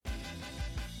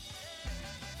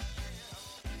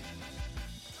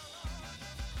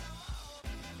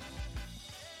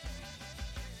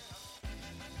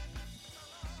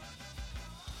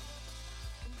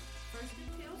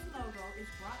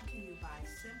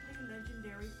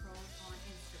Missionary Pros on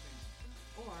Instagram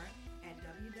or at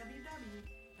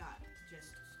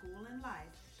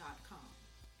www.justschoolandlife.com.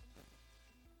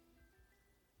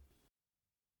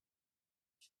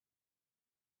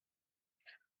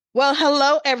 Well,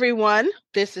 hello everyone.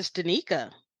 This is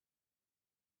Danika.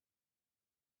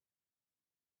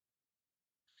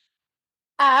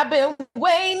 I've been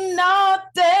waiting all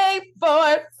day for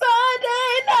Sunday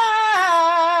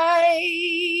night.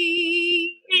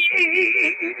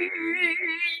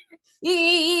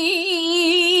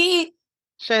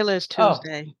 Shay-La is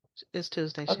Tuesday. It's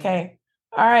Tuesday. Okay.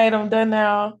 Shay-La. All right, I'm done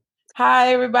now.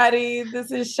 Hi, everybody.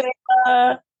 This is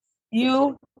Shay-La.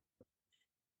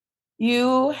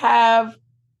 You have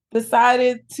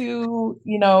decided to,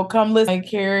 come listen to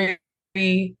Carrie.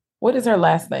 What is her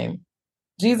last name?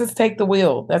 Jesus Take the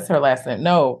Wheel. That's her last name.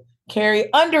 No,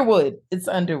 Carrie Underwood. It's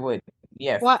Underwood.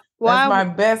 Yes. Why? That's my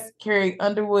best Carrie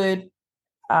Underwood.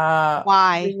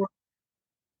 Why?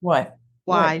 What?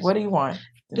 Why? What do you want?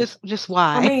 Just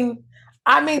why?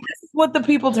 I mean, this is what the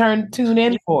people tune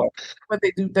in for. What they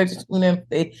do, they just tune in.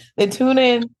 They tune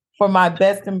in for my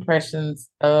best impressions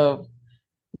of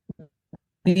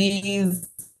these,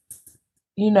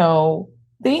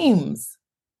 themes.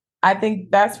 I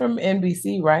think that's from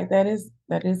NBC, right? That is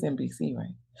NBC,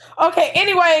 right? Okay.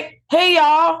 Anyway, hey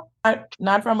y'all.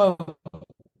 Not from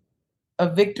a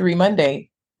Victory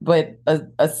Monday, but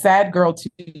a Sad Girl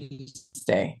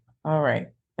Tuesday. All right.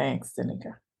 Thanks,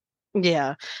 Danika.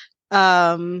 Yeah.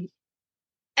 As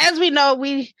we know,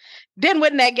 we didn't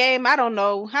win that game. I don't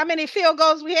know how many field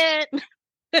goals we had.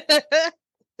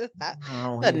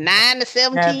 9-17.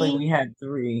 Sadly, we had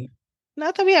 3. No,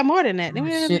 I thought we had more than that.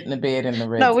 Shit in the bed in the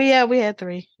red. No, we had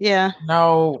 3. Yeah.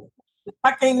 No,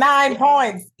 fucking 9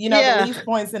 points. The least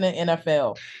points in the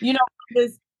NFL.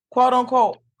 This quote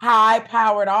unquote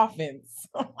high-powered offense.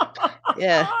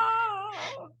 Yeah.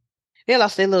 They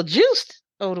lost their little juice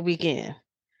over the weekend.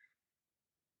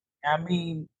 I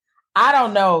mean, I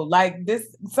don't know. Like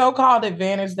this so-called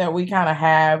advantage that we kind of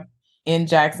have in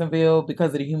Jacksonville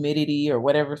because of the humidity or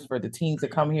whatever for the teams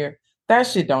that come here, that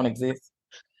shit don't exist.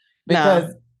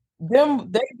 Because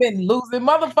they've been losing.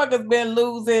 Motherfuckers been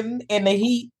losing in the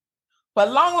heat for a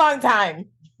long, long time.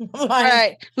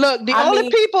 Right. Look, the only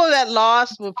people that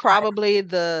lost were probably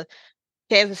the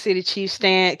Kansas City Chiefs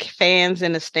fans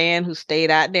in the stand who stayed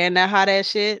out there and that hot ass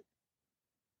shit.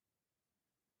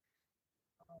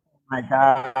 Oh my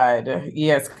God.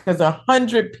 Yes, because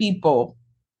 100 people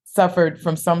suffered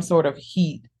from some sort of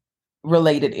heat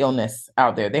related illness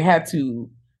out there. They had to,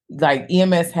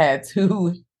 EMS had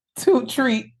to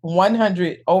treat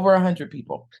over 100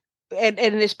 people. And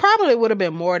it's probably would have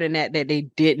been more than that they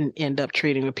didn't end up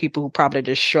treating the people who probably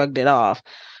just shrugged it off.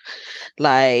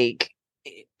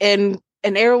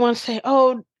 And everyone say,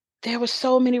 oh, there were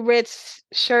so many red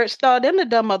shirts. No, them the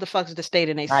dumb motherfuckers that stayed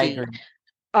in their seat.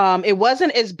 It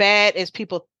wasn't as bad as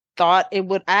people thought it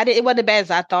would. It wasn't as bad as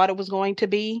I thought it was going to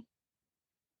be.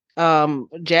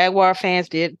 Jaguar fans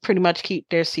did pretty much keep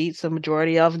their seats, the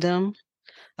majority of them.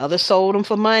 Others sold them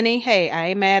for money. Hey, I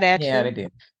ain't mad at you. Yeah, they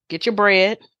did. Get your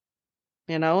bread,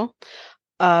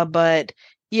 But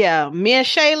yeah, me and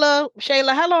Shay-La,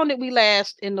 how long did we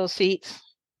last in those seats?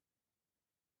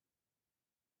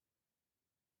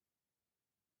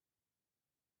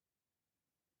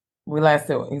 We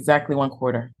lasted exactly 1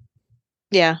 quarter.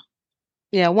 Yeah,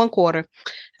 1 quarter.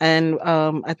 And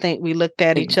I think we looked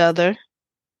at each other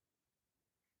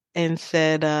and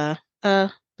said,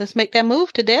 let's make that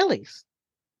move to Dailies.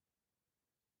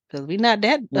 Because we're not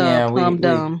that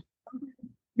dumb.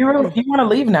 You want to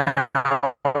leave now,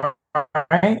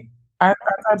 right? I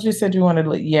thought you said you wanted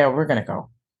to leave. Yeah, we're gonna go.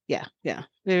 Yeah.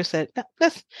 They said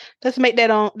let's make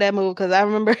that move, because I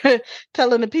remember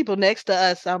telling the people next to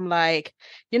us, I'm like,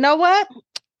 you know what?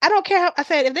 I don't care how. I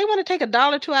said if they want to take $1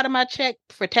 or $2 out of my check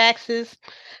for taxes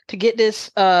to get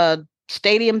this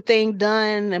stadium thing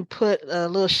done and put a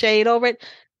little shade over it,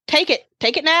 take it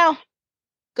now.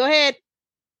 Go ahead.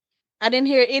 I didn't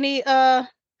hear any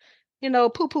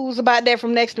poo-poos about that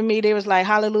from next to me. They was like,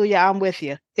 hallelujah, I'm with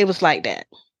you. It was like that.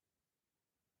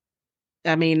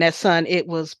 I mean, that son, it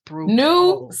was brutal.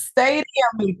 New stadium,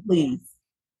 me, please.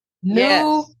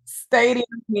 New stadium,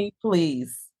 me,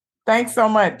 please. Thanks so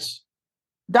much.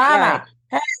 Donna, right.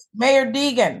 Hey, Mayor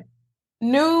Deegan,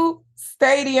 new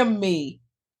stadium, me.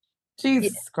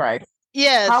 Jesus Christ.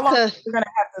 Yes. How long are we going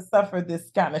to have to suffer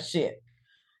this kind of shit?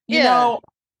 And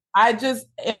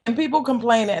people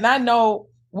complain, and I know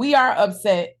we are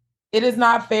upset. It is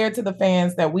not fair to the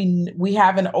fans that we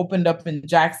haven't opened up in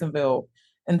Jacksonville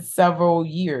in several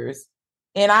years.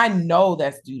 And I know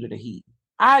that's due to the heat.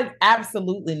 I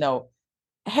absolutely know.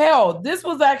 hell, this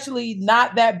was actually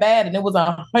not that bad, and it was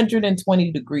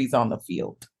 120 degrees on the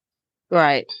field.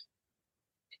 Right.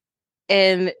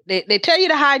 And they tell you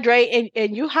to hydrate,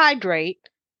 and you hydrate.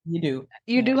 You do.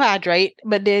 You do hydrate,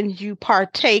 but then you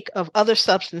partake of other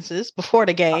substances before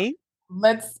the game.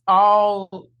 Let's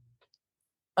all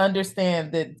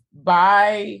understand that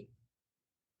by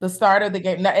the start of the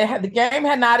game, the game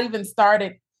had not even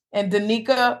started, and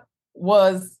Danika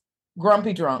was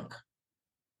grumpy drunk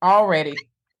already.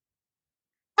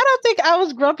 I don't think I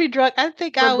was grumpy drunk. I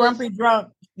think I was grumpy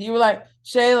drunk. You were like,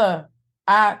 Shay-La,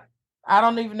 I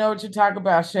don't even know what you're talking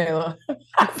about, Shay-La.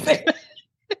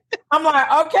 I'm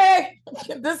like, okay,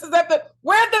 this is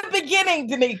we're at the beginning,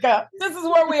 Danika. This is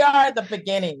where we are at the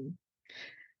beginning.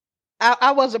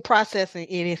 I wasn't processing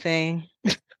anything.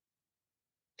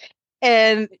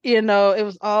 And, it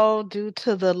was all due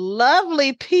to the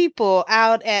lovely people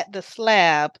out at the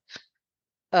slab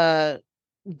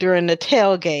during the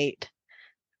tailgate.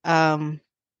 I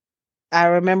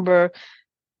remember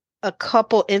a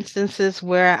couple instances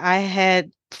where I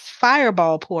had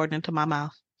Fireball poured into my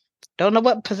mouth. Don't know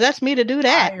what possessed me to do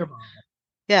that. Fireball.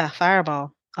 Yeah,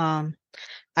 Fireball.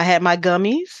 I had my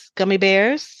gummy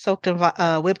bears soaked in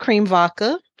whipped cream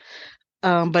vodka,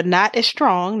 but not as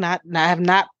strong. I have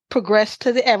not progressed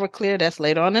to the Everclear. That's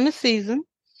later on in the season.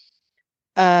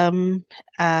 I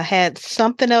had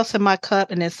something else in my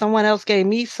cup, and then someone else gave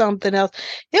me something else.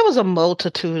 It was a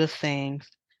multitude of things.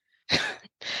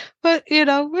 But,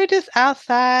 we're just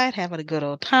outside having a good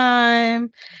old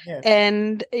time. Yes.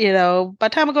 And, by the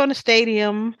time I go in the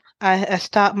stadium, I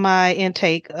stopped my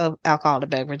intake of alcoholic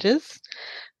beverages.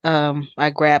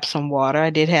 I grabbed some water. I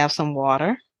did have some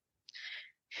water.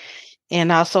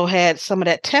 And I also had some of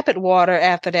that tepid water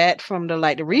after that from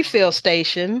the refill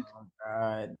station. Oh,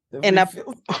 God.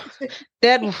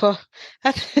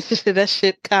 That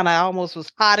shit kind of almost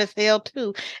was hot as hell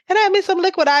too. And I had me some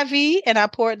liquid IV, and I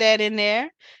poured that in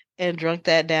there and drunk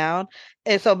that down.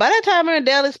 And so by the time we were in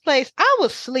Deli's place, I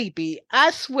was sleepy.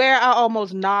 I swear I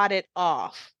almost nodded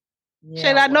off. Yeah,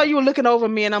 Shay-La, I know you were looking over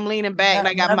me, and I'm leaning back, and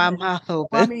I got my mouth open.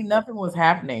 Well, I mean, nothing was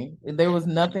happening. There was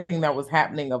nothing that was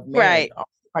happening of merit.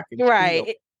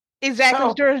 Right. Exactly.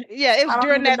 So, it was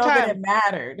during that time. That it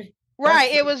mattered.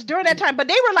 Right. It was during that time, but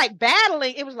they were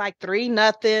battling. It was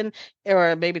 3-0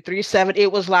 or maybe 3-7.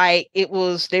 It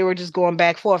was they were just going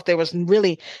back and forth. There was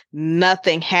really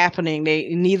nothing happening.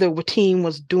 Neither team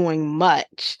was doing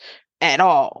much at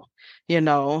all,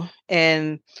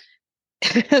 and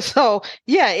so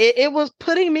yeah, it was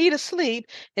putting me to sleep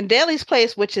in Deli's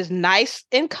place, which is nice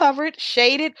and covered,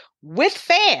 shaded, with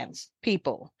fans,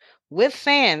 people. With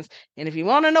fans. And if you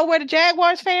want to know where the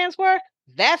Jaguars fans were,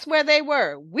 that's where they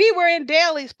were. We were in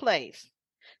Deli's place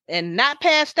and not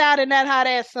passed out in that hot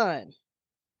ass sun.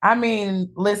 I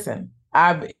mean, listen,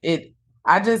 I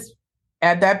just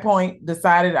at that point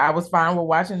decided I was fine with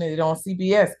watching it on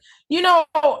CBS.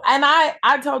 And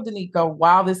I told Danika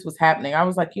while this was happening, I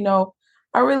was like,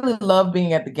 I really love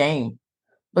being at the game,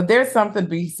 but there's something to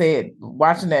be said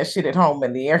watching that shit at home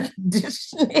in the air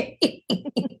conditioning.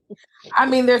 I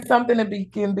mean, there's something that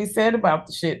can be said about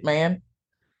the shit, man.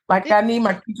 I need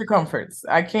my creature comforts.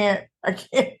 I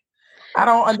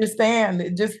don't understand.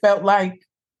 It just felt like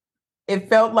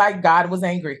God was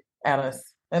angry at us.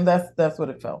 And that's what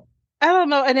it felt. I don't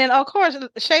know. And then, of course,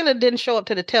 Shay-La didn't show up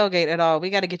to the tailgate at all. We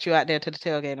got to get you out there to the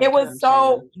tailgate. It was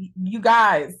so, you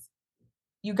guys,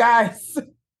 what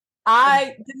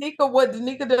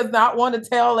Danika does not want to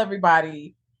tell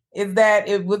everybody is that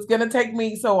it was going to take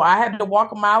me. So I had to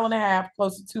walk 1.5 miles,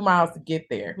 close to 2 miles to get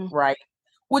there. Mm-hmm. Right.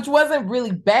 Which wasn't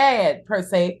really bad per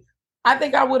se. I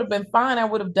think I would have been fine. I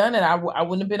would have done it. I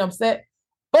wouldn't have been upset.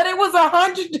 But it was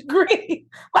 100 degrees.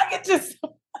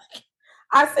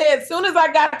 I said, as soon as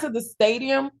I got to the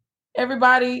stadium,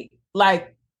 everybody,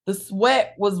 the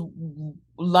sweat was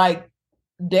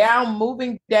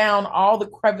moving down all the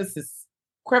crevices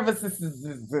down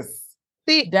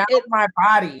my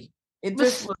body. It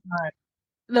just was not.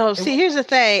 No, here's the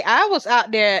thing. I was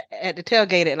out there at the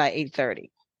tailgate at 8:30.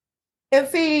 And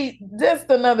see, just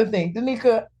another thing,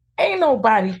 Danika, ain't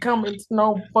nobody coming to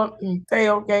no fucking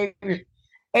tailgate at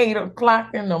 8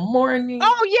 o'clock in the morning.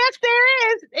 Oh, yes,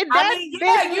 there is.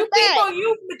 You people,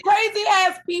 you crazy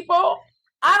ass people.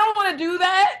 I don't want to do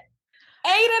that.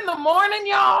 8 in the morning,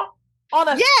 y'all, on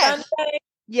a Sunday.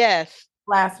 Yes.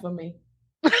 Blasphemy.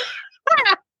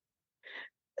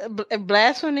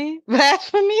 Blasphemy.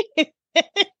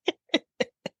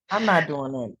 I'm not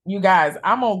doing that. You guys,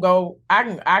 I'm gonna go. I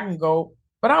can go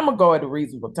But I'm gonna go at a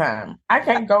reasonable time. I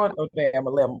can't go at no damn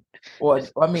 11. Or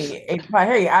I mean,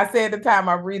 hey, I said the time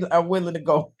I'm willing to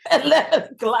go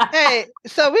 11 o'clock. Hey,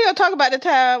 so we're gonna talk about the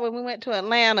time when we went to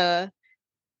Atlanta,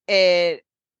 and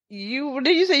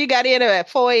did you say you got in at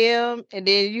 4 a.m. and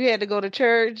then you had to go to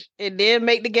church and then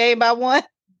make the game by 1?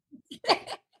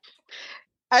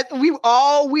 We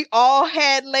all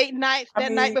had late nights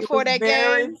that night before that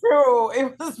game. True.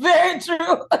 It was very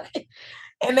true.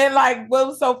 And then, like, what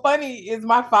was so funny is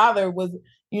my father,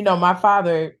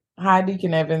 hi,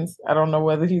 Deacon Evans. I don't know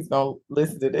whether he's going to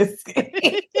listen to this.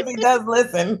 If he does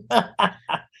listen,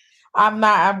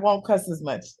 I won't cuss as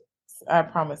much. I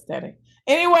promise, Daddy.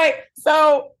 Anyway,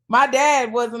 so my dad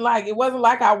it wasn't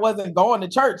like I wasn't going to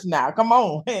church now. Come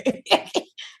on.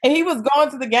 And he was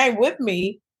going to the game with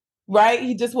me, right?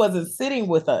 He just wasn't sitting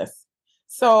with us.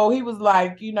 So he was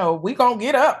like, we going to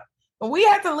get up. And we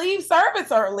had to leave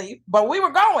service early, but we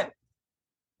were going.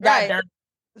 Right.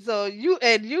 So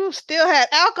you still had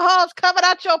alcohols coming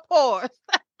out your pores.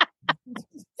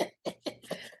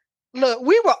 Look,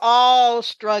 we were all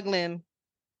struggling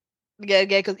to get a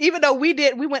game because even though we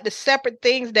went to separate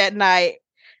things that night.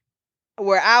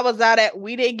 Where I was out at,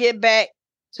 we didn't get back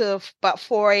to about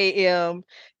 4 a.m.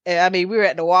 I mean, we were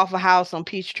at the Waffle House on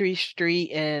Peachtree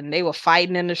Street, and they were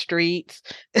fighting in the streets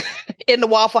in the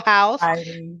Waffle House.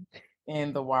 Fighting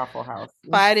in the Waffle House.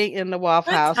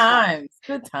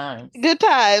 Good times.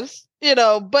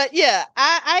 But yeah,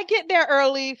 I get there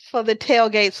early for the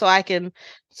tailgate so I can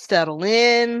settle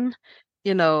in,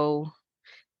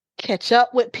 catch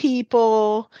up with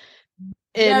people.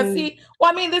 And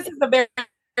this is the very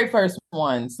first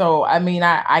one. So, I mean,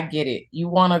 I get it. You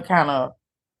want to kind of,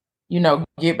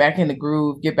 get back in the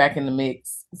groove, get back in the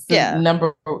mix. So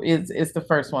number is the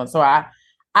first one. So I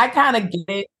kind of get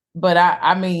it, but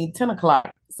I mean, 10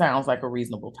 o'clock sounds like a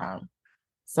reasonable time.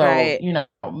 So, right.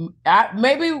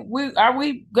 Maybe are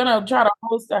we gonna try to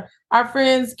host our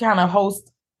friends kind of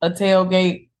host a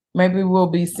tailgate? Maybe we'll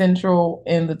be central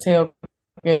in the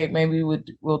tailgate. Maybe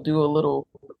we'll do a little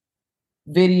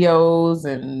videos,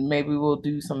 and maybe we'll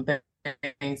do some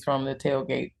things from the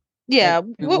tailgate. Yeah,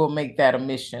 we'll make that a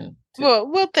mission.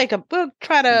 We'll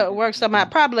try to work some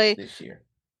out probably this year.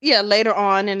 Yeah, later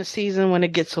on in the season when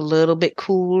it gets a little bit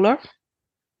cooler.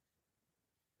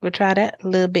 We'll try that, a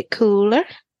little bit cooler.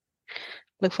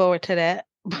 Look forward to that.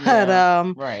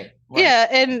 But right.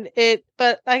 Yeah,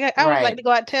 but I would like to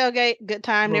go out tailgate. Good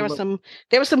time. There was some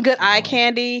good eye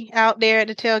candy out there at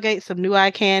the tailgate. Some new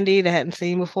eye candy that I hadn't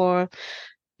seen before.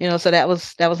 So that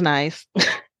was nice.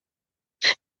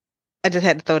 I just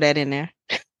had to throw that in there.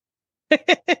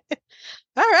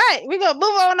 All right, we're gonna move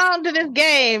on to this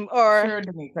game, or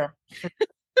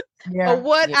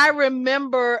I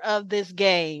remember of this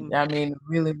game. I mean, it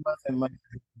really wasn't much.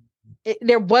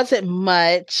 There wasn't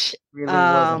much. Really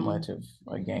wasn't much of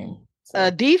a game.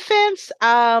 Defense.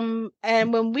 And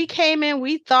when we came in,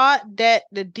 we thought that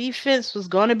the defense was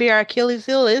going to be our Achilles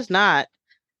heel. It's not.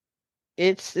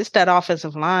 It's that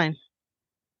offensive line.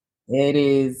 It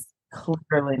is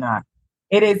clearly not.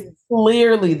 It is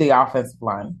clearly the offensive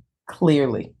line.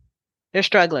 Clearly. They're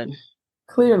struggling.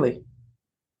 Clearly.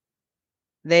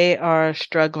 They are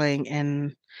struggling,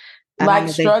 and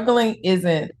struggling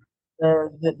isn't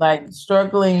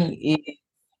struggling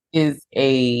is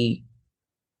a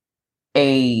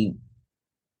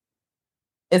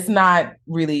it's not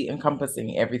really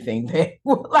encompassing everything that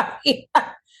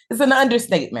it's an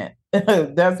understatement.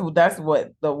 That's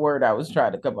what the word I was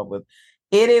trying to come up with.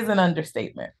 It is an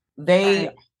understatement. They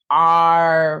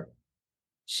are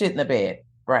shit in the bed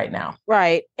right now.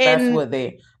 Right. That's what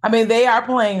they are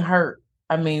playing hurt.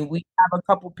 I mean, we have a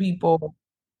couple people,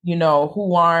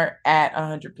 who aren't at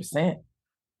 100%.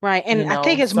 Right. And I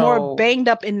think it's more banged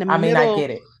up in the middle. I mean, I get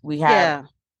it. We have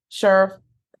Sheriff.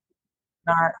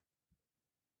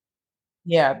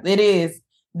 It is.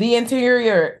 The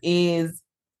interior is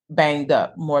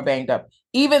more banged up.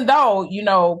 Even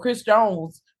though, Chris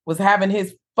Jones was having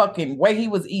his fucking way he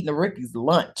was eating the rookie's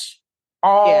lunch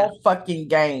all fucking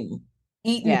game.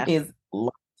 Eating his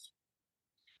lunch.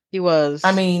 He was.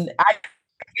 I mean, I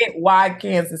get why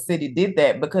Kansas City did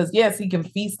that, because yes, he can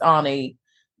feast on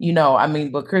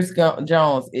but Chris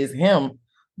Jones is him,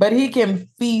 but he can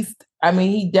feast. I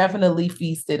mean, he definitely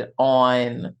feasted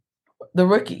on the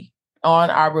rookie, on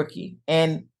our rookie.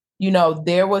 And,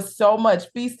 there was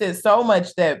feasted so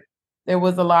much that there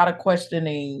was a lot of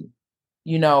questioning.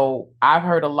 I've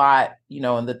heard a lot,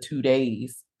 in the 2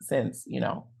 days since,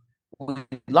 we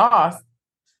lost.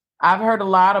 I've heard a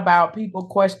lot about people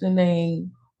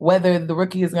questioning whether the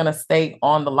rookie is going to stay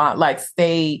on the line,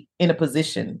 stay in a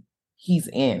position he's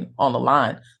in on the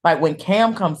line. Like when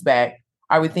Cam comes back,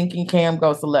 Are we thinking Cam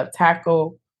goes to left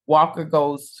tackle, Walker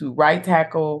goes to right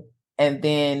tackle, and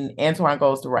then Antoine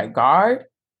goes to right guard?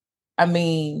 I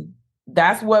mean,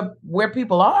 that's where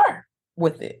people are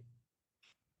with it.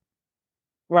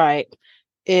 Right.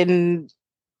 And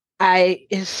I'm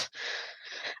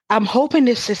hoping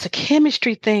this is a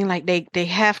chemistry thing. Like they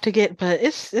have to get, but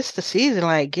it's the season.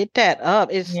 Like get that up.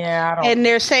 And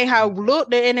they're saying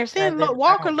they're saying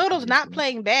Walker Little's not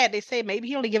playing bad. They say maybe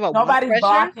he only give up nobody's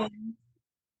one pressure. blocking.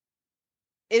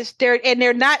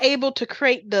 They're not able to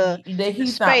create the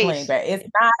he's space. Not playing bad. It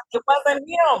wasn't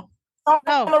him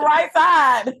on the right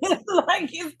side. Like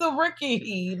he's the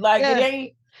rookie. Like it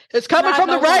ain't. It's coming from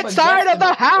the right side of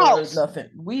the house. Nothing.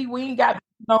 We ain't got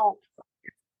no.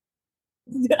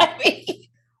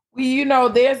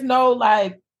 There's no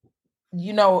like,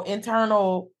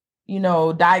 internal,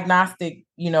 diagnostic,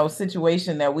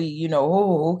 situation that we,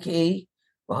 okay,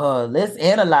 let's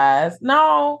analyze.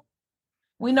 No,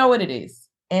 we know what it is.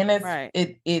 And it's right.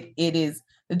 It is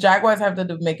the Jaguars have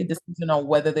to make a decision on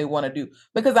whether they want to do,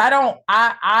 because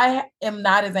I am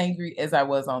not as angry as I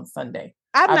was on Sunday.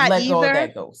 I've not let go of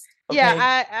that ghost. Okay?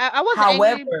 Yeah, I wasn't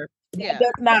However, angry. That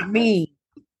does not mean,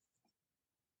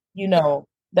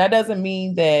 that doesn't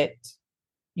mean that,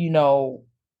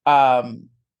 I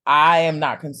am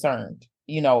not concerned.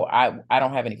 I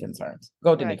don't have any concerns.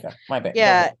 Go, Danika. Right. My bad.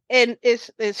 Yeah, and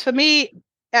it's for me.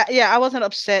 I wasn't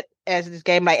upset as this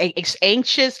game, like as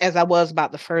anxious as I was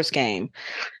about the first game.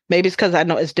 Maybe it's because I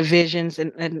know it's divisions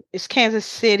and it's Kansas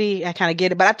City. I kind of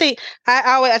get it, but I think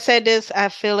I said this. I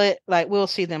feel it. Like we'll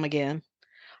see them again.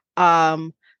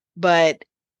 But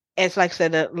as like I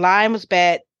said, the line was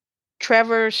bad.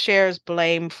 Trevor shares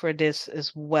blame for this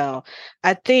as well.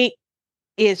 I think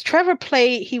Trevor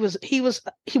played. He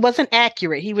wasn't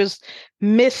accurate. He was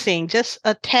missing just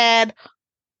a tad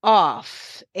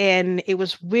off, and it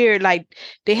was weird. Like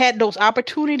they had those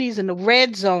opportunities in the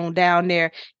red zone down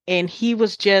there, and he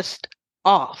was just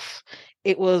off.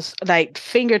 It was like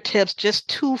fingertips just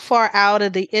too far out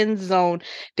of the end zone.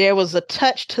 There was a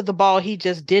touch to the ball he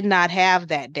just did not have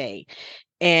that day.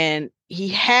 And we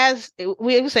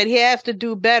said he has to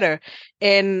do better.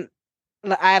 And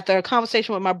after a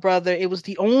conversation with my brother, it was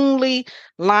the only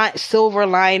silver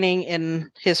lining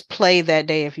in his play that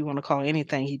day, if you want to call it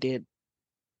anything he did.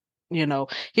 He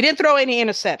didn't throw any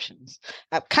interceptions.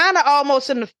 I'm kind of almost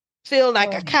in the feel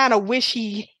like I kind of wish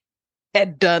he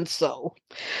had done so,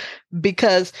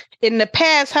 because in the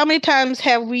past, how many times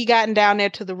have we gotten down there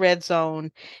to the red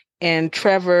zone and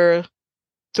Trevor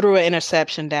threw an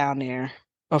interception down there,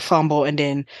 a fumble, and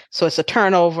then so it's a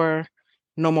turnover,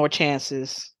 no more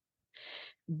chances.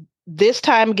 This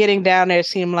time getting down there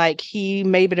seemed like he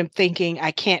maybe been thinking,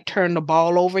 I can't turn the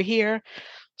ball over here.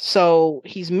 So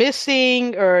he's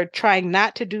missing or trying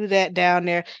not to do that down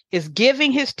there, is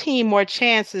giving his team more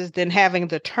chances than having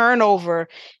the turnover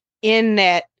in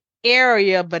that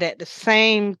area. But at the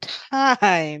same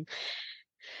time,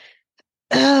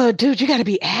 oh, dude, you got to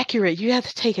be accurate. You have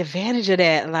to take advantage of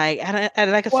that. Like I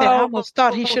said, I almost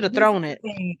thought he should have thrown it.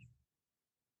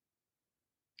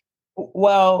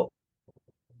 Well,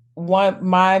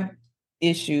 my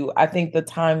issue, I think the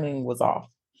timing was off.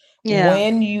 Yeah.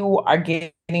 When you are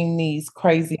getting these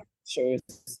crazy pictures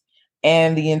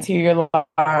and the interior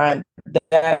line,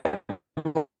 that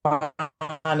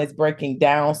line is breaking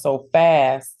down so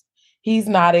fast, he's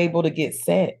not able to get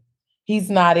set.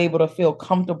 He's not able to feel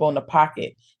comfortable in the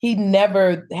pocket. He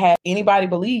never had, anybody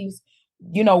believes,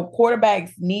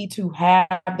 quarterbacks need to have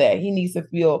that. He needs to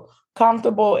feel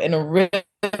comfortable in a rhythm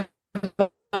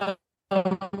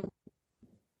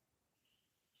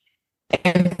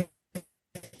and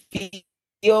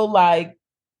feel like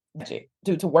magic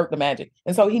to work the magic.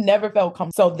 And so he never felt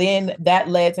comfortable. So then that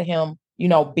led to him,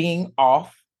 being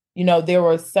off. There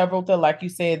were several, like you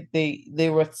said,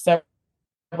 there were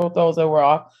several throws that were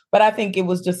off, but I think it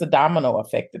was just a domino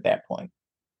effect at that point.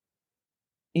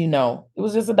 It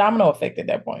was just a domino effect at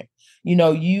that point.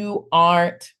 You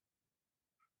aren't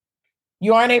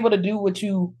able to do what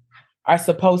you are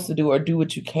supposed to do or do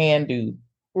what you can do.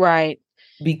 Right.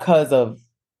 Because of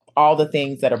all the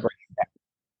things that are breaking down.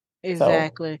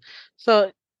 Exactly.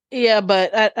 So yeah,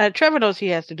 but Trevor knows he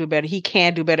has to do better. He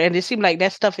can do better. And it seemed like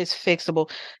that stuff is fixable.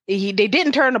 They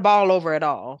didn't turn the ball over at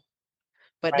all,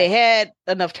 but they had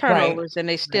enough turnovers and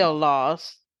they still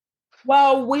lost.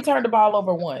 Well, we turned the ball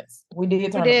over once. We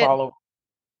did turn the ball over.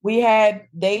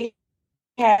 They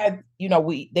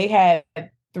had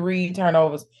 3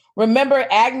 turnovers. Remember,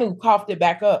 Agnew coughed it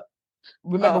back up.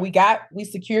 Remember, we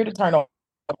secured the turnover,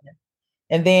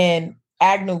 and then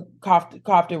Agnew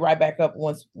coughed it right back up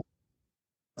once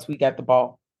we got the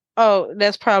ball. Oh,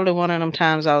 that's probably one of them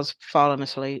times I was falling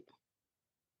asleep.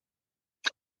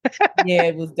 Yeah,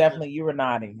 it was definitely, you were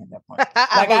nodding at that point.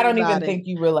 I Like, I was don't even nodding. think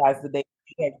you realized that they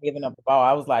had given up the ball.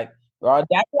 I was like, girl,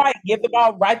 that's right. Give the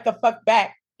ball right the fuck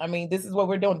back. I mean, this is what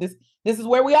we're doing. This is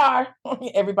where we are,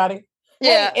 everybody.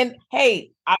 Yeah.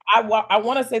 Hey, I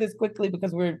want to say this quickly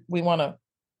because we want to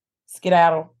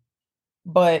skedaddle,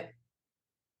 but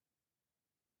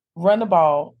run the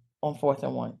ball on 4th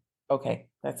and 1. Okay,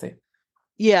 that's it.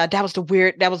 Yeah, that was a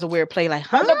weird play. Like,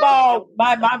 huh? Run the ball.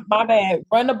 My bad.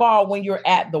 Run the ball when you're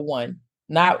at the 1,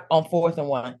 not on 4th and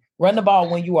 1. Run the ball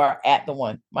when you are at the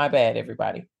 1. My bad,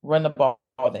 everybody. Run the ball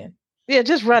then. Yeah,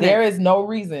 just run There it. is no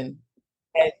reason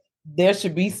that there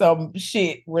should be some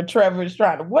shit where Trevor is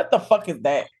trying to. What the fuck is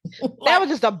that? That was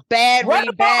just a bad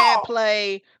read, bad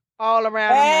play all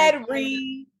around. Bad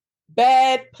read,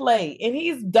 bad play, and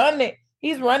he's done it.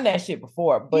 He's run that shit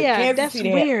before, but yeah, Kansas that's City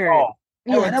had the weird. ball.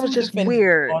 There Yeah, that were was two just defenders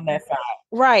weird. on that side.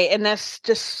 Right, and that's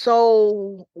just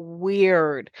so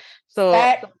weird. So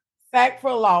sack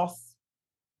for a loss.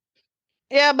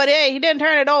 Yeah, but hey, he didn't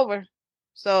turn it over.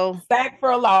 So sack for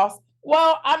a loss.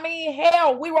 Well, I mean,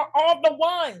 hell, we were on the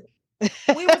 1.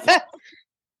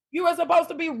 You were supposed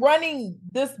to be running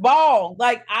this ball.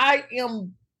 Like, I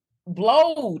am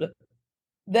blowed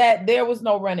that there was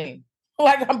no running.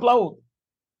 Like, I'm blowed.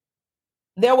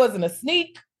 There wasn't a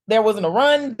sneak. There wasn't a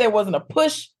run. There wasn't a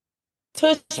push,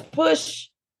 push,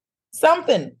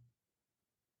 something.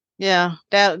 Yeah,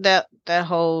 that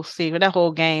whole sequence, that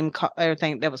whole game,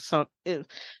 everything that was so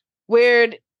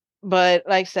weird. But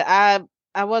like I said,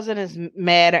 I wasn't as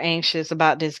mad or anxious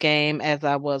about this game as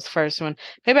I was first one.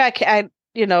 Maybe I'm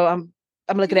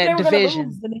looking at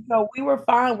division. So we were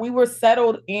fine. We were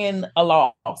settled in a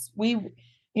loss. We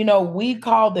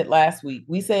called it last week.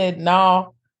 We said,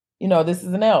 no, this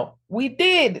is an L. We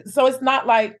did. So it's not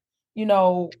like,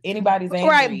 anybody's angry.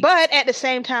 Right, but at the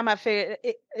same time, I figured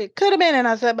it could have been, and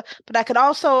I said, but I could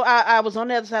also, I was on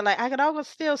the other side, like I could always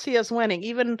still see us winning,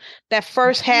 even that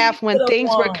first half when things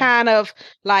were kind of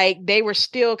like they were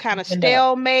still kind of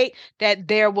stalemate. That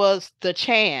there was the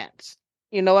chance,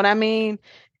 you know what I mean?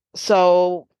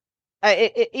 So,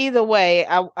 either way,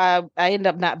 I ended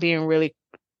up not being really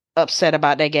upset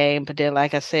about that game, but then,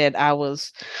 like I said, I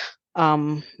was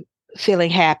feeling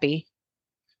happy.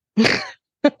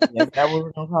 Yes, that what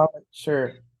we're gonna call it.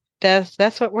 Sure.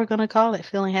 That's what we're gonna call it.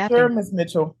 Feeling happy. Sure, Miss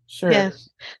Mitchell. Sure.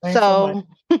 Yes. Thanks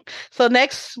so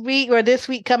next week or this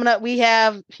week coming up, we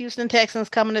have Houston Texans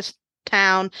coming to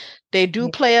town. They do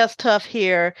play us tough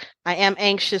here. I am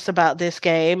anxious about this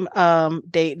game.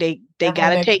 They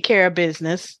gotta take care of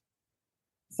business.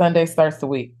 Sunday starts the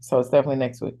week, so it's definitely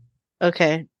next week.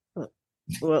 Okay.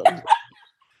 Well,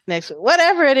 next week,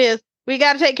 whatever it is. We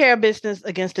got to take care of business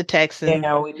against the Texans.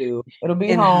 Yeah, we do. It'll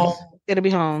be home. It'll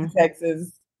be home.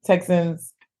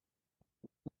 Texans.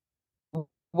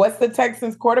 What's the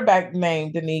Texans quarterback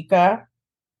name, Danika?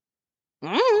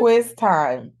 Quiz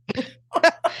time. I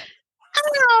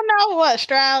don't know what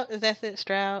Stroud. Is that it,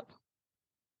 Stroud?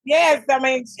 Yes, I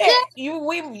mean, shit. You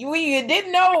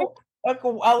didn't know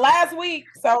last week,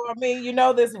 so I mean,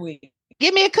 this week.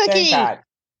 Give me a cookie.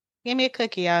 Give me a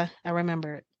cookie. I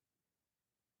remember it.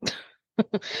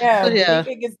 Yeah,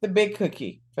 Danica gets the big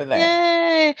cookie for that.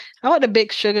 Yay! I want the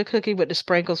big sugar cookie with the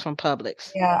sprinkles from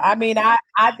Publix. Yeah, I mean, I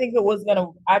think it's gonna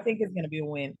be a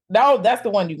win. No, that's the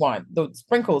one you want. The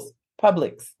sprinkles,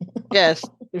 Publix. Yes,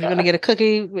 if you're gonna get a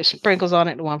cookie with sprinkles on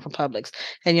it, the one from Publix.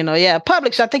 And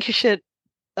Publix. I think you should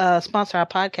sponsor our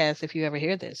podcast if you ever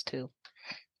hear this too,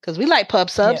 because we like pub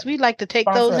subs. We like to take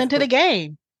those into the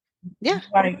game. Yeah,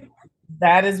 like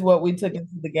that is what we took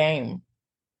into the game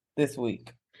this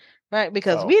week. Right,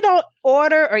 because we don't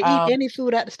order or eat any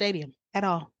food at the stadium at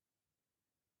all.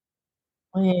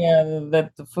 Yeah,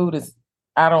 the food is.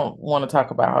 I don't want to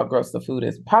talk about how gross the food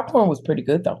is. Popcorn was pretty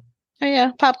good though. Oh,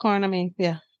 yeah, popcorn. I mean,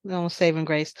 no saving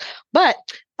grace. But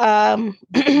you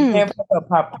can't fuck up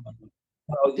popcorn.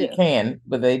 No, you can,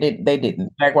 but they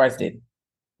didn't. Jaguars didn't.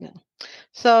 Yeah.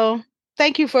 So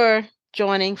thank you for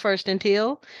joining First and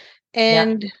Teal,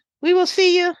 and we will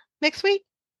see you next week.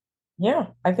 Yeah,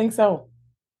 I think so.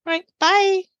 Right.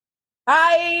 Bye.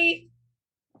 Bye.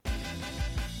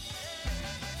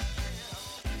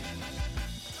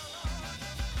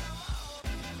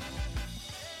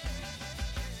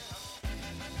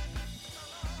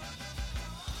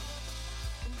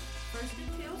 First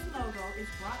and Teal's logo is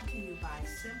brought to you by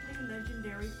Simply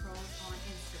Legendary Pros on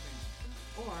Instagram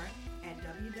or at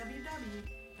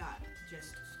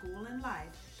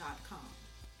www.justschoolandlife.com.